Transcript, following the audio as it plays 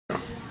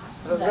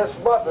This is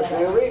Miss Muffet. Do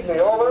you read me?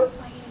 Over.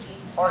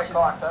 40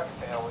 o'clock,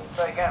 Tigertail. Will you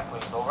say again,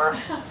 please? Over.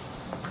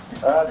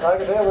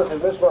 Tigertail, this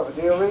is Miss Muffet.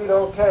 Do you read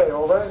okay?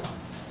 Over.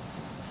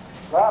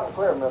 Loud and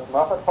clear, Miss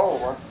Muffet.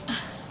 Over.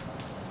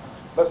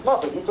 Miss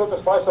Muffet, you took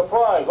us by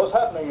surprise. What's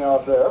happening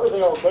out there?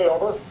 Everything okay?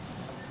 Over.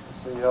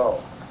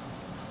 CO.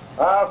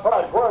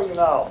 Fudge, where are you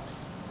now?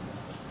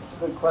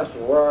 Good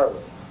question. Where are we?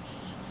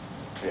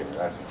 Here,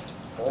 that's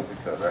it.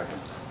 Because right here.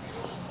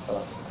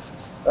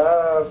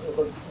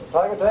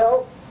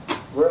 Tigertail,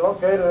 we're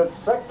located at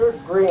Sector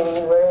Green,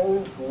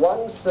 range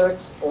 16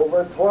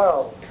 over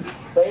 12.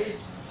 Base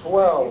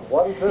 12.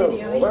 12.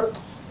 Over.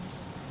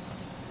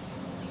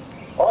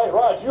 All right,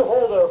 Raj, you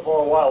hold there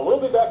for a while. We'll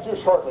be back to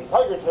you shortly.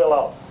 Tigertail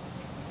out.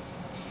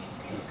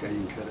 Okay,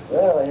 you can cut it.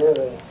 Yeah, I hear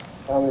the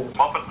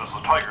Muffet, this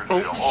is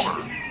Tigertail.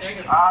 Over. This is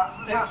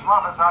Miss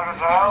Muffet,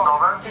 Tigertail.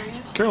 Over.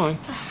 Caroline.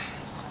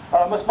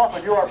 Miss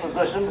Muffet, you are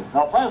positioned.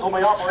 Now, plans will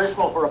be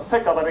operational for a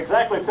pickup at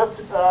exactly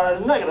 50,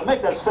 negative.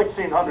 Make that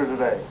 1600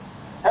 today.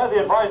 Have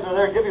the advisor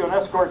there give you an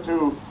escort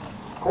to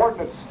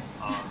coordinates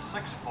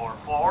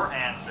 644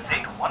 and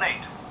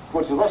 818.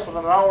 which is less than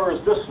an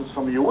hour's distance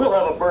from you. We'll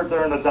have a bird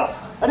there in the dust.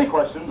 Any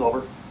questions?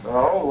 Over.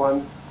 No,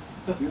 one.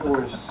 You know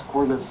where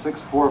coordinates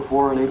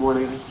 644 and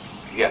 818?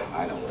 Yeah,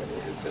 I know where it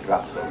is. It's the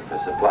drop zone for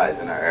supplies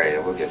in our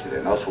area. We'll get you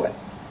there. No sweat.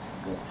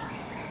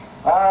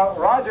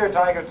 Roger,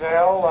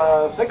 Tigertail.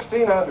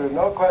 1600.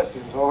 No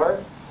questions.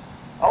 Over.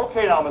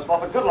 Okay now, Miss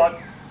Muffet. Good luck.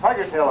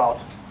 Tigertail out.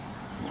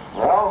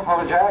 Well,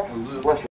 Father Jack, what's